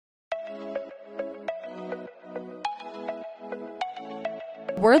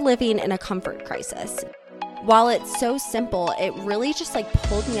we're living in a comfort crisis. While it's so simple, it really just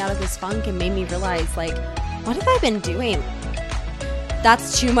pulled me out of this funk and made me realize what have I been doing?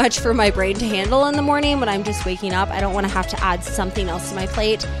 That's too much for my brain to handle in the morning when I'm just waking up. I don't want to have to add something else to my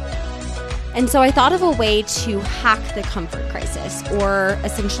plate. And so I thought of a way to hack the comfort crisis, or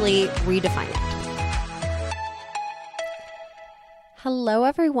essentially redefine it. Hello,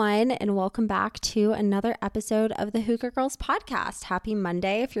 everyone, and welcome back to another episode of the Hookah Girls podcast. Happy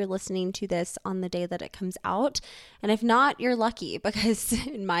Monday if you're listening to this on the day that it comes out. And if not, you're lucky because,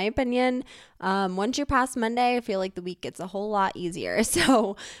 in my opinion, once you're past Monday, I feel like the week gets a whole lot easier.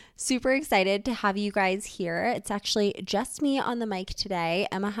 So super excited to have you guys here. It's actually just me on the mic today.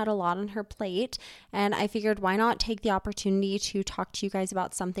 Emma had a lot on her plate, and I figured why not take the opportunity to talk to you guys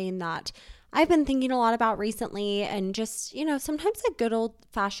about something that I've been thinking a lot about recently, and just, sometimes a good old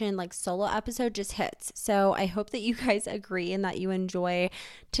fashioned solo episode just hits. So I hope that you guys agree and that you enjoy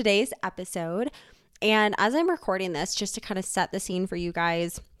today's episode. And as I'm recording this, just to kind of set the scene for you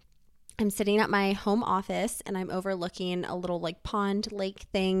guys, I'm sitting at my home office and I'm overlooking a little pond lake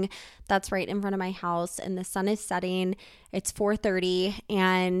thing that's right in front of my house, and the sun is setting. It's 4:30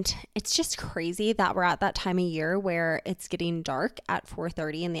 and it's just crazy that we're at that time of year where it's getting dark at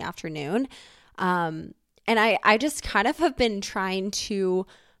 4:30 in the afternoon. And I just kind of have been trying to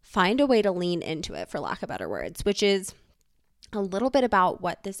find a way to lean into it, for lack of better words, which is a little bit about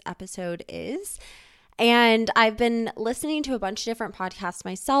what this episode is. And I've been listening to a bunch of different podcasts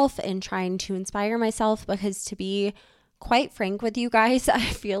myself and trying to inspire myself because, to be quite frank with you guys, I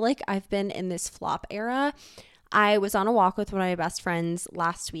feel like I've been in this flop era. I was on a walk with one of my best friends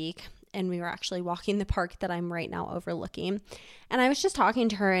last week, and we were actually walking the park that I'm right now overlooking. And I was just talking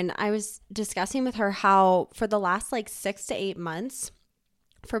to her, and I was discussing with her how for the last 6 to 8 months,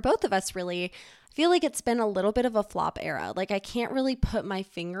 for both of us really, I feel like it's been a little bit of a flop era. I can't really put my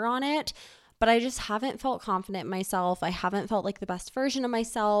finger on it, but I just haven't felt confident in myself. I haven't felt like the best version of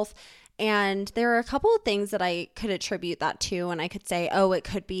myself. And there are a couple of things that I could attribute that to. And I could say, oh, it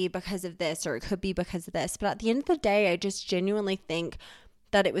could be because of this, or it could be because of this. But at the end of the day, I just genuinely think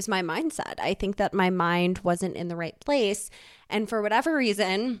that it was my mindset. I think that my mind wasn't in the right place. And for whatever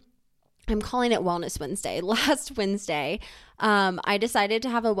reason, I'm calling it Wellness Wednesday. Last Wednesday, I decided to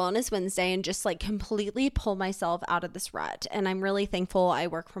have a Wellness Wednesday and just completely pull myself out of this rut. And I'm really thankful I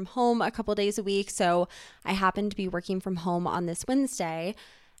work from home a couple days a week. So I happened to be working from home on this Wednesday.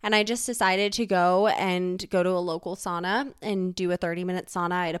 And I just decided to go to a local sauna and do a 30-minute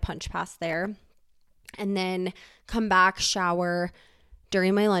sauna. I had a punch pass there. And then come back, shower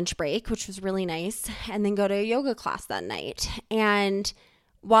during my lunch break, which was really nice. And then go to a yoga class that night. And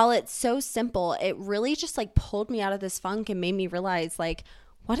while it's so simple, it really just pulled me out of this funk and made me realize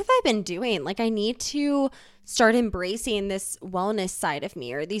what have I been doing? I need to start embracing this wellness side of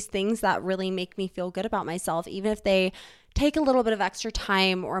me, or these things that really make me feel good about myself, even if they take a little bit of extra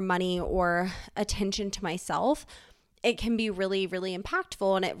time or money or attention to myself. It can be really, really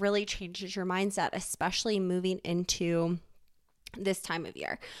impactful, and it really changes your mindset, especially moving into this time of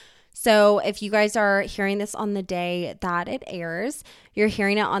year. So if you guys are hearing this on the day that it airs, you're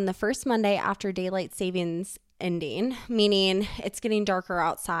hearing it on the first Monday after daylight savings ending, meaning it's getting darker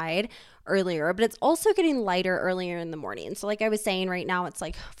outside earlier, but it's also getting lighter earlier in the morning. So like I was saying, right now it's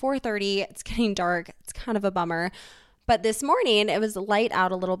 4:30, it's getting dark. It's kind of a bummer. But this morning it was light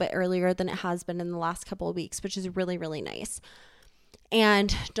out a little bit earlier than it has been in the last couple of weeks, which is really, really nice.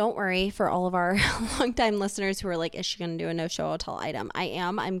 And don't worry, for all of our longtime listeners who are is she going to do a no-show tell item?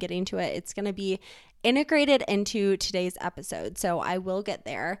 I'm getting to it. It's going to be integrated into today's episode. So I will get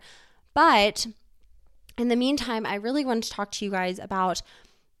there. But in the meantime, I really wanted to talk to you guys about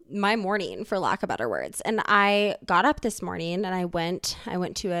my morning, for lack of better words. And I got up this morning and I went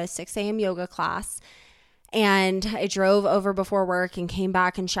to a 6 a.m. yoga class, and I drove over before work and came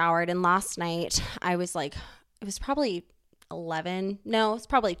back and showered. And last night I was it was probably 11. No, it's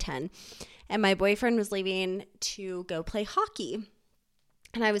probably 10. And my boyfriend was leaving to go play hockey.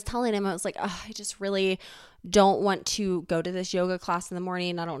 And I was telling him, I was I just really don't want to go to this yoga class in the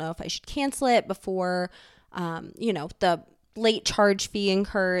morning. I don't know if I should cancel it before, the late charge fee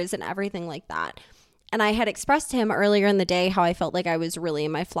incurs and everything like that. And I had expressed to him earlier in the day how I felt like I was really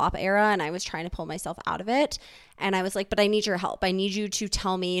in my flop era and I was trying to pull myself out of it. And I was but I need your help. I need you to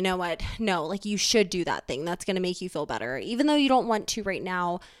tell me, you know what? No, you should do that thing. That's going to make you feel better. Even though you don't want to right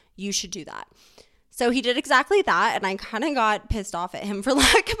now, you should do that. So he did exactly that. And I kind of got pissed off at him, for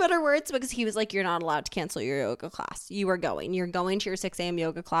lack of better words, because he was you're not allowed to cancel your yoga class. You're going to your 6 a.m.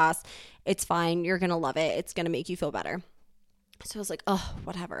 yoga class. It's fine. You're going to love it. It's going to make you feel better. So I was oh,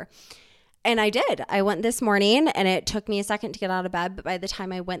 whatever. And I did. I went this morning and it took me a second to get out of bed. But by the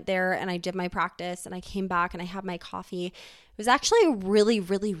time I went there and I did my practice and I came back and I had my coffee, it was actually a really,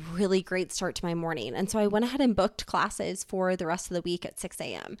 really, really great start to my morning. And so I went ahead and booked classes for the rest of the week at 6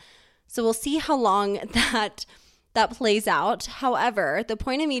 a.m. So we'll see how long that plays out. However, the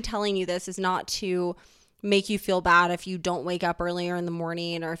point of me telling you this is not to make you feel bad if you don't wake up earlier in the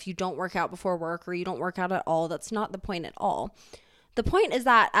morning or if you don't work out before work or you don't work out at all. That's not the point at all. The point is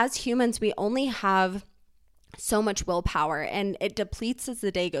that as humans, we only have so much willpower and it depletes as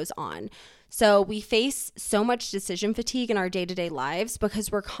the day goes on. So we face so much decision fatigue in our day-to-day lives because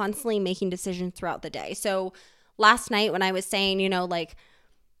we're constantly making decisions throughout the day. So last night when I was saying,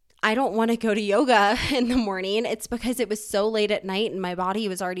 I don't want to go to yoga in the morning, it's because it was so late at night and my body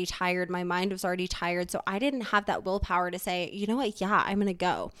was already tired. My mind was already tired. So I didn't have that willpower to say, you know what? Yeah, I'm going to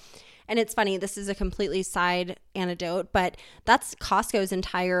go. And it's funny, this is a completely side anecdote, but that's Costco's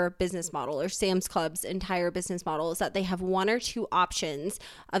entire business model or Sam's Club's entire business model is that they have one or two options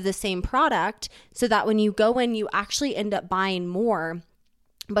of the same product so that when you go in, you actually end up buying more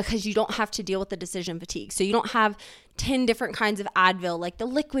because you don't have to deal with the decision fatigue. So you don't have 10 different kinds of Advil, like the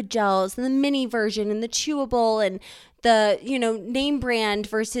liquid gels and the mini version and the chewable and the, name brand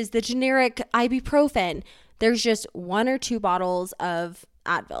versus the generic ibuprofen. There's just one or two bottles of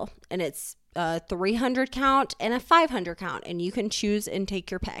Advil and it's a 300 count and a 500 count and you can choose and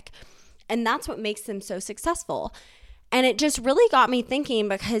take your pick. And that's what makes them so successful. And it just really got me thinking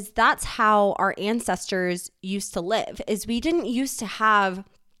because that's how our ancestors used to live is we didn't used to have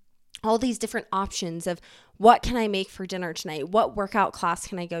all these different options of what can I make for dinner tonight? What workout class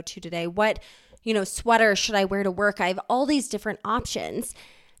can I go to today? What, sweater should I wear to work? I have all these different options.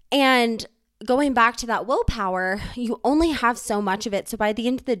 And going back to that willpower, you only have so much of it. So by the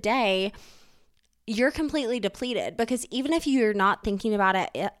end of the day, you're completely depleted because even if you're not thinking about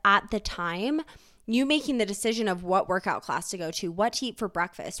it at the time, you making the decision of what workout class to go to, what to eat for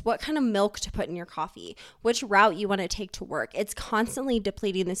breakfast, what kind of milk to put in your coffee, which route you want to take to work. It's constantly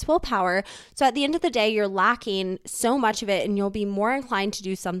depleting this willpower. So at the end of the day, you're lacking so much of it and you'll be more inclined to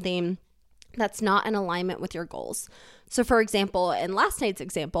do something that's not in alignment with your goals. So for example, in last night's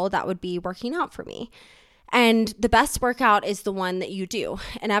example, that would be working out for me. And the best workout is the one that you do.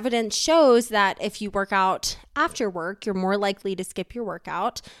 And evidence shows that if you work out after work, you're more likely to skip your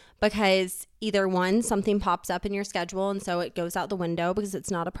workout because either one, something pops up in your schedule and so it goes out the window because it's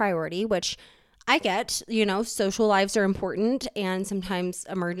not a priority, which I get, social lives are important and sometimes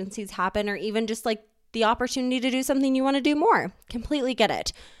emergencies happen or even just like the opportunity to do something you want to do more. Completely get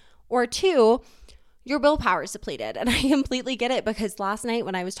it. Or two, your willpower is depleted. And I completely get it because last night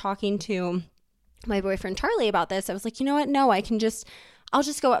when I was talking to my boyfriend Charlie about this, I was like, you know what? No, I'll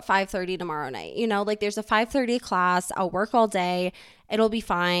just go at 5:30 tomorrow night. There's a 5:30 class. I'll work all day. It'll be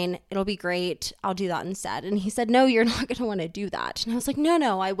fine. It'll be great. I'll do that instead. And he said, no, you're not going to want to do that. And I was like,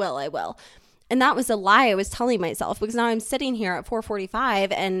 no, I will. And that was a lie I was telling myself because now I'm sitting here at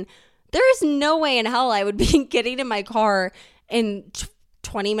 4:45 and there is no way in hell I would be getting in my car in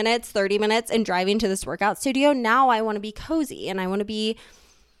 20 minutes, 30 minutes and driving to this workout studio. Now I want to be cozy and I want to be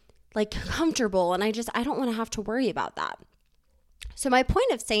like comfortable and I don't want to have to worry about that. So my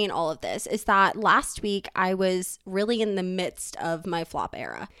point of saying all of this is that last week I was really in the midst of my flop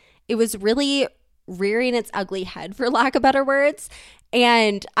era. It was really rearing its ugly head, for lack of better words.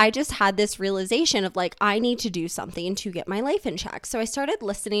 And I just had this realization of like, I need to do something to get my life in check. So I started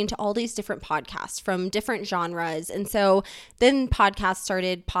listening to all these different podcasts from different genres. And so then podcasts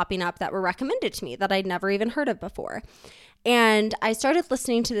started popping up that were recommended to me that I'd never even heard of before. And I started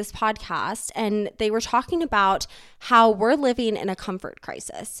listening to this podcast and they were talking about how we're living in a comfort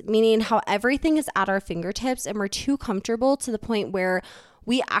crisis, meaning how everything is at our fingertips and we're too comfortable to the point where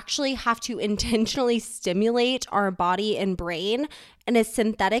we actually have to intentionally stimulate our body and brain in a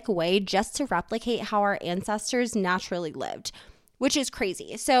synthetic way just to replicate how our ancestors naturally lived, which is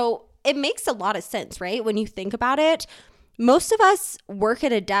crazy. So it makes a lot of sense, right? When you think about it, most of us work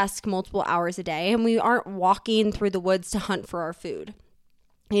at a desk multiple hours a day and we aren't walking through the woods to hunt for our food.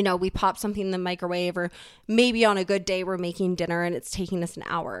 We pop something in the microwave or maybe on a good day we're making dinner and it's taking us an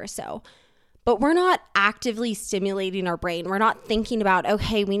hour or so. But we're not actively stimulating our brain. We're not thinking about,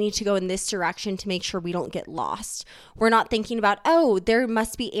 okay, we need to go in this direction to make sure we don't get lost. We're not thinking about, oh, there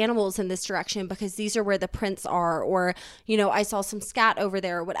must be animals in this direction because these are where the prints are. Or, I saw some scat over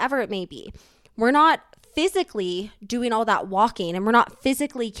there or whatever it may be. We're not physically doing all that walking and we're not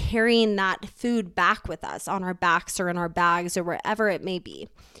physically carrying that food back with us on our backs or in our bags or wherever it may be.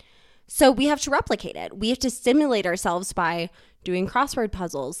 So we have to replicate it. We have to stimulate ourselves by doing crossword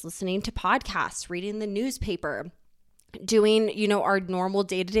puzzles, listening to podcasts, reading the newspaper, doing, our normal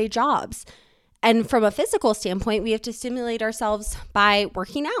day-to-day jobs. And from a physical standpoint, we have to stimulate ourselves by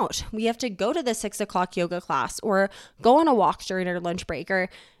working out. We have to go to the 6:00 yoga class or go on a walk during our lunch break, or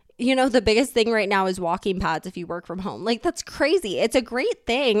the biggest thing right now is walking pads if you work from home. Like, that's crazy. It's a great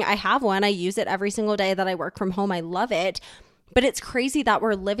thing. I have one. I use it every single day that I work from home. I love it. But it's crazy that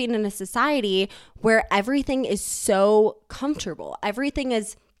we're living in a society where everything is so comfortable. Everything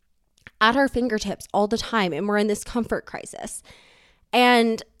is at our fingertips all the time, and we're in this comfort crisis.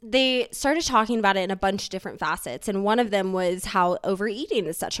 And they started talking about it in a bunch of different facets. And one of them was how overeating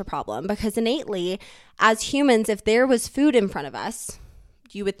is such a problem, because innately, as humans, if there was food in front of us,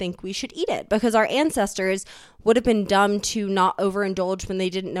 you would think we should eat it, because our ancestors would have been dumb to not overindulge when they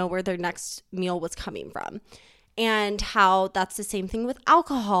didn't know where their next meal was coming from. And how that's the same thing with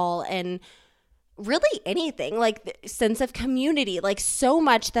alcohol and really anything, like the sense of community, like so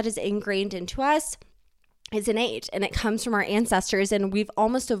much that is ingrained into us is innate, and it comes from our ancestors. And we've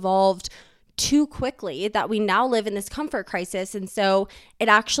almost evolved too quickly that we now live in this comfort crisis. And so it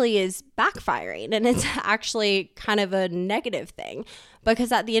actually is backfiring, and it's actually kind of a negative thing,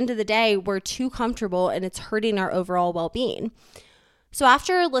 because at the end of the day, we're too comfortable and it's hurting our overall well-being. So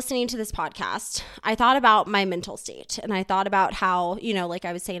after listening to this podcast, I thought about my mental state, and I thought about how, like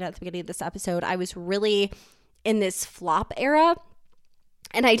I was saying at the beginning of this episode, I was really in this flop era,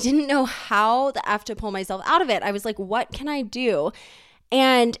 and I didn't know how the F to pull myself out of it. I was like, what can I do?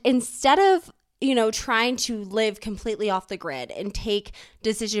 And instead of, trying to live completely off the grid and take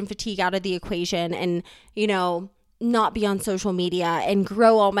decision fatigue out of the equation and, not be on social media and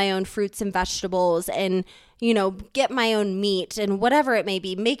grow all my own fruits and vegetables and, get my own meat and whatever it may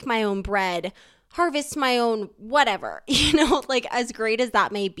be, make my own bread, harvest my own whatever, like as great as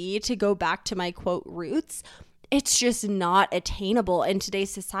that may be to go back to my quote roots, it's just not attainable in today's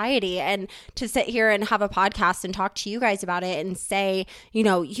society. And to sit here and have a podcast and talk to you guys about it and say, you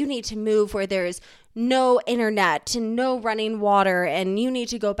need to move where there's no internet and no running water and you need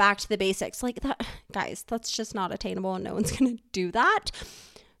to go back to the basics. Like that, guys, that's just not attainable, and no one's going to do that.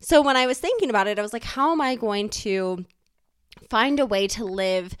 So when I was thinking about it, I was like, how am I going to find a way to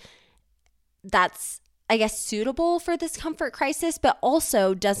live that's, I guess, suitable for this comfort crisis, but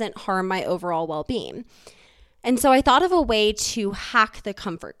also doesn't harm my overall well-being? And so I thought of a way to hack the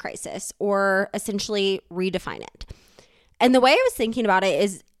comfort crisis, or essentially redefine it. And the way I was thinking about it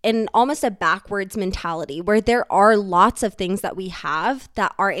is in almost a backwards mentality, where there are lots of things that we have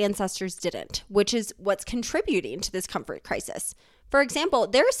that our ancestors didn't, which is what's contributing to this comfort crisis. For example,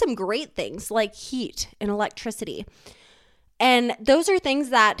 there are some great things like heat and electricity. And those are things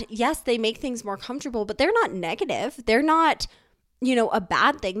that, yes, they make things more comfortable, but they're not negative. They're not a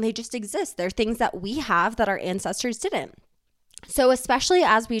bad thing. They just exist. They're things that we have that our ancestors didn't. So especially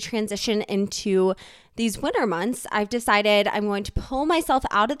as we transition into these winter months, I've decided I'm going to pull myself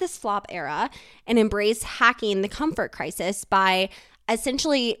out of this flop era and embrace hacking the comfort crisis by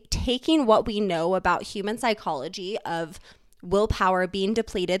essentially taking what we know about human psychology of willpower being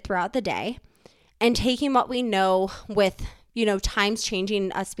depleted throughout the day, and taking what we know with times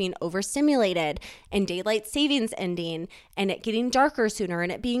changing, us being overstimulated and daylight savings ending and it getting darker sooner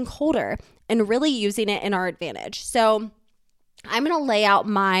and it being colder, and really using it in our advantage. So I'm going to lay out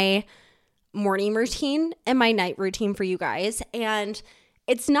my morning routine and my night routine for you guys. And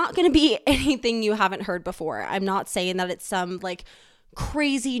it's not going to be anything you haven't heard before. I'm not saying that it's some like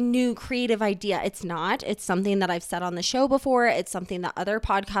crazy new creative idea. It's not. It's something that I've said on the show before. It's something that other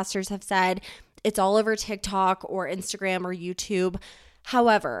podcasters have said. It's all over TikTok or Instagram or YouTube.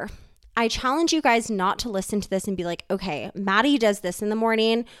 However, I challenge you guys not to listen to this and be like, okay, Maddie does this in the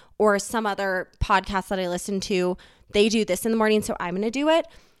morning, or some other podcast that I listen to, they do this in the morning, so I'm going to do it.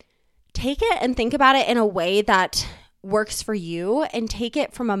 Take it and think about it in a way that works for you, and take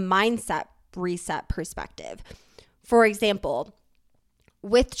it from a mindset reset perspective. For example,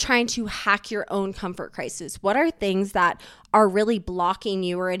 with trying to hack your own comfort crisis, what are things that are really blocking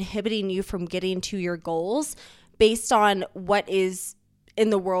you or inhibiting you from getting to your goals based on what is in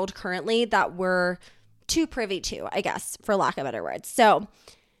the world currently that we're too privy to, I guess, for lack of better words. So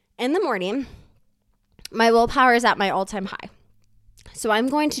in the morning, my willpower is at my all-time high. So I'm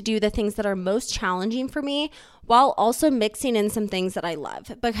going to do the things that are most challenging for me while also mixing in some things that I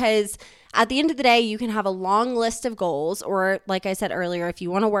love, because at the end of the day, you can have a long list of goals, or like I said earlier, if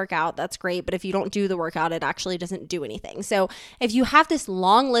you want to work out, that's great. But if you don't do the workout, it actually doesn't do anything. So if you have this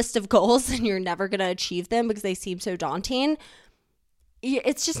long list of goals and you're never going to achieve them because they seem so daunting,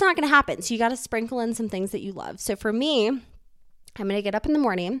 it's just not going to happen. So you got to sprinkle in some things that you love. So for me, I'm going to get up in the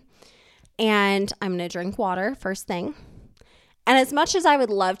morning and I'm going to drink water first thing. And as much as I would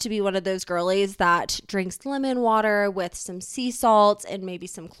love to be one of those girlies that drinks lemon water with some sea salt and maybe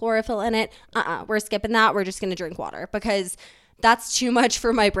some chlorophyll in it, we're skipping that. We're just going to drink water because that's too much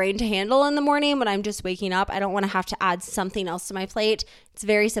for my brain to handle in the morning when I'm just waking up. I don't want to have to add something else to my plate. It's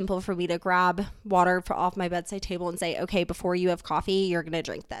very simple for me to grab water off my bedside table and say, okay, before you have coffee, you're going to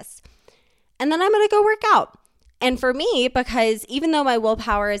drink this. And then I'm going to go work out. And for me, because even though my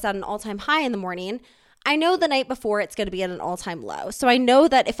willpower is at an all-time high in the morning, I know the night before it's going to be at an all-time low. So I know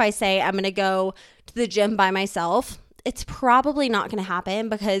that if I say I'm going to go to the gym by myself, it's probably not going to happen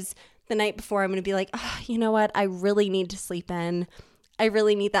because the night before I'm going to be like, oh, you know what? I really need to sleep in. I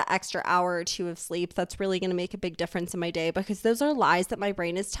really need that extra hour or two of sleep. That's really going to make a big difference in my day because those are lies that my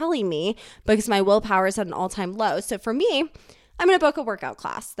brain is telling me because my willpower is at an all-time low. So for me, I'm going to book a workout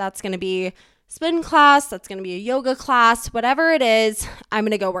class. That's going to be spin class. That's going to be a yoga class. Whatever it is, I'm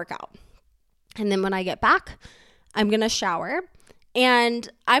going to go work out. And then when I get back, I'm going to shower and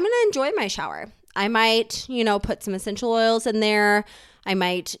I'm going to enjoy my shower. I might, put some essential oils in there. I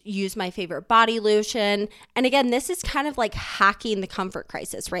might use my favorite body lotion. And again, this is kind of like hacking the comfort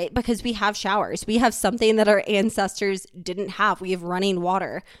crisis, right? Because we have showers. We have something that our ancestors didn't have. We have running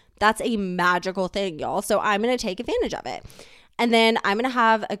water. That's a magical thing, y'all. So I'm going to take advantage of it. And then I'm going to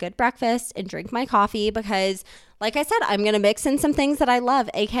have a good breakfast and drink my coffee because, like I said, I'm going to mix in some things that I love,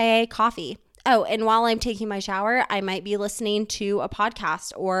 aka coffee. Oh, and while I'm taking my shower, I might be listening to a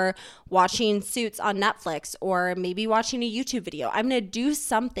podcast or watching Suits on Netflix or maybe watching a YouTube video. I'm going to do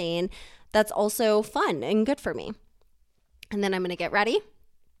something that's also fun and good for me. And then I'm going to get ready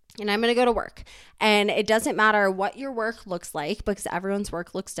and I'm going to go to work. And it doesn't matter what your work looks like because everyone's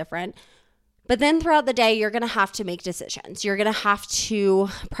work looks different. But then throughout the day, you're going to have to make decisions. You're going to have to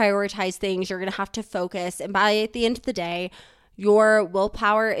prioritize things. You're going to have to focus. And by the end of the day, your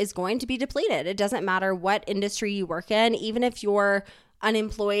willpower is going to be depleted. It doesn't matter what industry you work in. Even if you're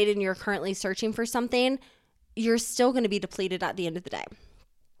unemployed and you're currently searching for something, you're still going to be depleted at the end of the day.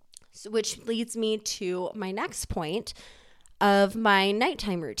 So, which leads me to my next point of my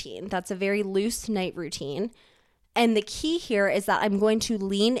nighttime routine. That's a very loose night routine. And the key here is that I'm going to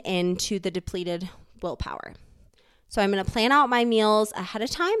lean into the depleted willpower. So I'm going to plan out my meals ahead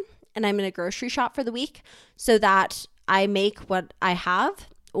of time and I'm going to grocery shop for the week so that I make what I have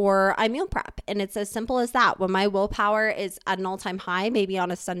or I meal prep. And it's as simple as that. When my willpower is at an all-time high, maybe on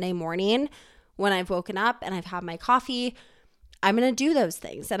a Sunday morning when I've woken up and I've had my coffee, I'm going to do those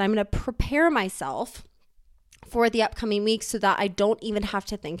things and I'm going to prepare myself for the upcoming week so that I don't even have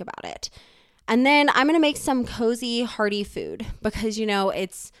to think about it. And then I'm going to make some cozy, hearty food because,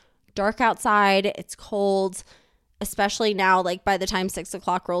 it's dark outside, it's cold, especially now, like by the time 6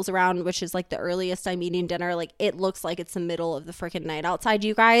 o'clock rolls around, which is like the earliest I'm eating dinner, like it looks like it's the middle of the freaking night outside,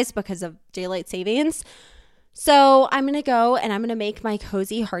 you guys, because of daylight savings. So I'm going to go and I'm going to make my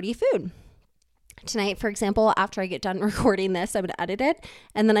cozy, hearty food. Tonight, for example, after I get done recording this, I'm going to edit it.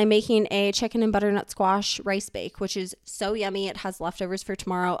 And then I'm making a chicken and butternut squash rice bake, which is so yummy. It has leftovers for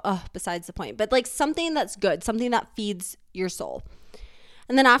tomorrow. Oh, besides the point. But like something that's good, something that feeds your soul.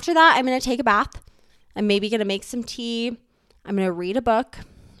 And then after that, I'm going to take a bath. I'm maybe going to make some tea. I'm going to read a book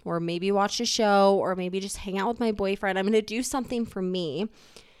or maybe watch a show or maybe just hang out with my boyfriend. I'm going to do something for me.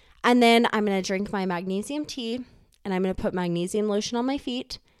 And then I'm going to drink my magnesium tea and I'm going to put magnesium lotion on my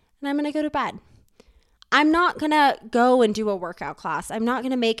feet and I'm going to go to bed. I'm not going to go and do a workout class. I'm not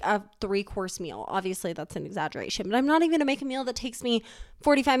going to make a 3-course meal. Obviously, that's an exaggeration, but I'm not even going to make a meal that takes me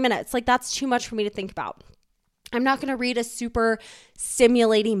 45 minutes. Like that's too much for me to think about. I'm not going to read a super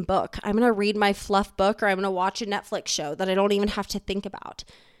stimulating book. I'm going to read my fluff book or I'm going to watch a Netflix show that I don't even have to think about.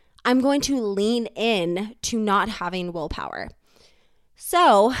 I'm going to lean in to not having willpower.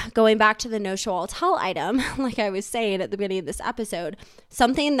 So going back to the no show I'll tell item, like I was saying at the beginning of this episode,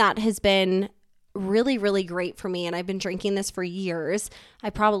 something that has been really, really great for me, and I've been drinking this for years, I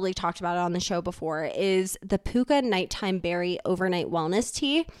probably talked about it on the show before, is the Puka Nighttime Berry Overnight Wellness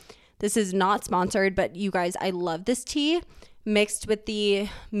Tea. This is not sponsored, but you guys, I love this tea mixed with the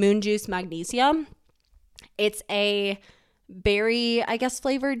Moon Juice Magnesium. It's a berry,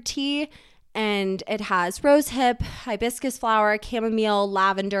 flavored tea, and it has rosehip, hibiscus flower, chamomile,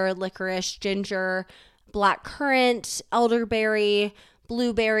 lavender, licorice, ginger, black currant, elderberry,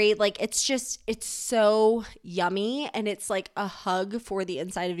 blueberry. Like it's so yummy and it's like a hug for the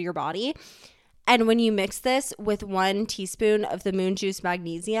inside of your body. And when you mix this with 1 teaspoon of the Moon Juice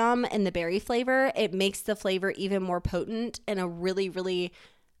Magnesium and the berry flavor, it makes the flavor even more potent in a really, really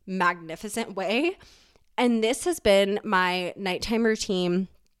magnificent way. And this has been my nighttime routine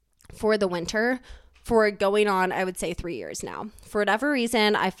for the winter for going on, I would say 3 years now. For whatever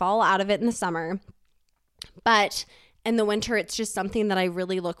reason, I fall out of it in the summer, but in the winter, it's just something that I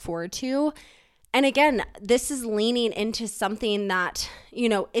really look forward to. And again, this is leaning into something that,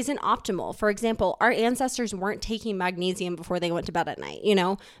 isn't optimal. For example, our ancestors weren't taking magnesium before they went to bed at night.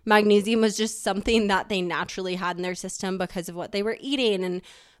 Magnesium was just something that they naturally had in their system because of what they were eating and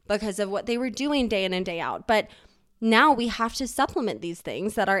because of what they were doing day in and day out. But now we have to supplement these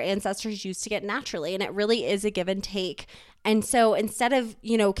things that our ancestors used to get naturally. And it really is a give and take. And so instead of,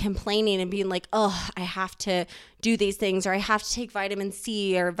 complaining and being like, oh, I have to do these things, or I have to take vitamin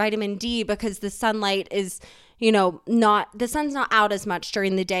C or vitamin D because the sunlight is, the sun's not out as much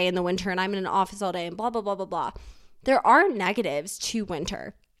during the day in the winter and I'm in an office all day and blah, blah, blah, blah, blah. There are negatives to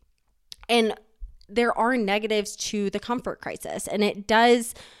winter. And there are negatives to the comfort crisis. And it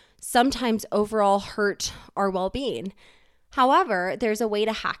does sometimes overall hurt our well-being. However, there's a way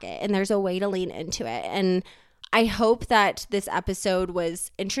to hack it and there's a way to lean into it. And I hope that this episode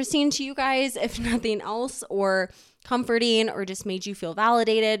was interesting to you guys, if nothing else, or comforting, or just made you feel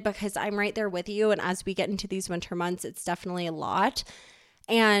validated, because I'm right there with you. And as we get into these winter months, it's definitely a lot.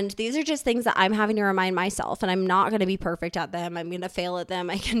 And these are just things that I'm having to remind myself, and I'm not going to be perfect at them. I'm going to fail at them.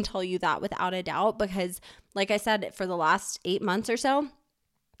 I can tell you that without a doubt, because like I said, for the last 8 months or so,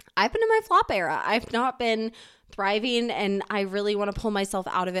 I've been in my flop era. I've not been thriving, and I really want to pull myself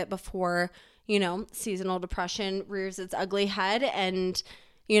out of it before, seasonal depression rears its ugly head and,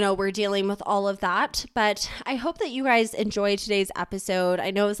 we're dealing with all of that. But I hope that you guys enjoyed today's episode.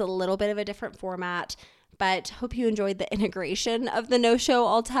 I know it was a little bit of a different format, but hope you enjoyed the integration of the No Show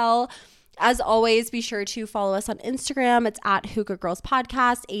I'll Tell. As always, be sure to follow us on Instagram. It's at Hookah Girls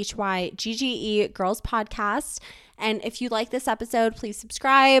Podcast, HYGGE Girls Podcast. And if you like this episode, please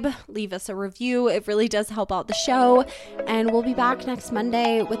subscribe, leave us a review. It really does help out the show. And we'll be back next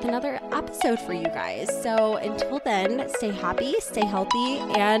Monday with another episode for you guys. So until then, stay happy, stay healthy,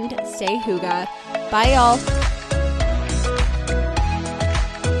 and stay hookah. Bye, y'all.